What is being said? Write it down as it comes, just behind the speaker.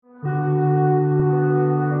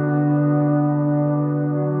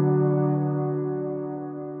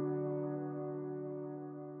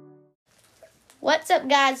up,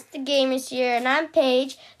 guys? The Gamers here, and I'm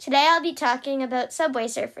Paige. Today I'll be talking about Subway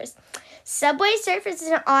Surfers. Subway Surfers is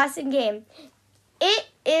an awesome game. It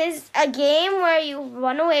is a game where you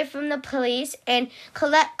run away from the police and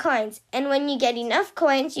collect coins. And when you get enough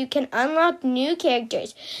coins, you can unlock new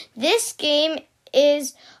characters. This game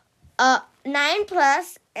is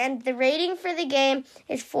 9+, and the rating for the game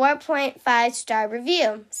is 4.5 star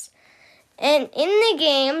reviews. And in the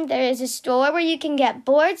game, there is a store where you can get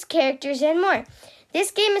boards, characters, and more. This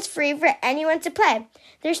game is free for anyone to play.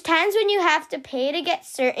 There's times when you have to pay to get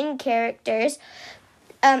certain characters.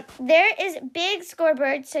 There is a big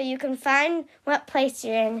scoreboard so you can find what place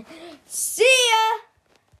you're in. See ya!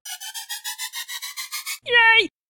 Yay!